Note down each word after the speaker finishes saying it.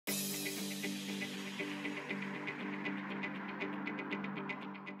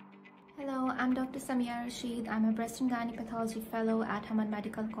I'm Dr. Sameera Rashid. I'm a Breast and Gynaecological Pathology Fellow at Hamad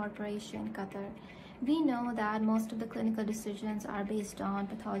Medical Corporation, Qatar. We know that most of the clinical decisions are based on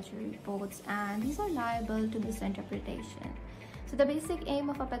pathology reports, and these are liable to misinterpretation. So the basic aim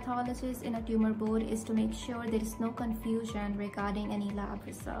of a pathologist in a tumor board is to make sure there is no confusion regarding any lab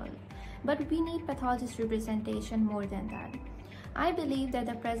result. But we need pathologist representation more than that. I believe that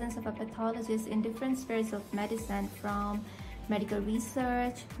the presence of a pathologist in different spheres of medicine, from medical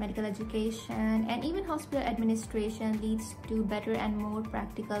research, medical education, and even hospital administration, leads to better and more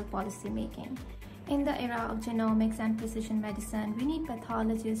practical policy making. In the era of genomics and precision medicine, we need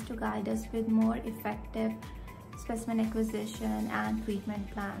pathologists to guide us with more effective specimen acquisition and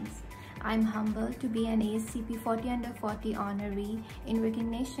treatment plans. I'm humbled to be an ASCP 40/40 honoree in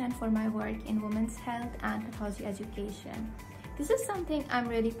recognition for my work in women's health and pathology education. This is something I'm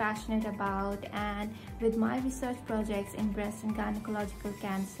really passionate about, and with my research projects in breast and gynecological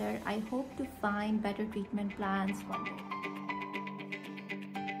cancer, I hope to find better treatment plans one day.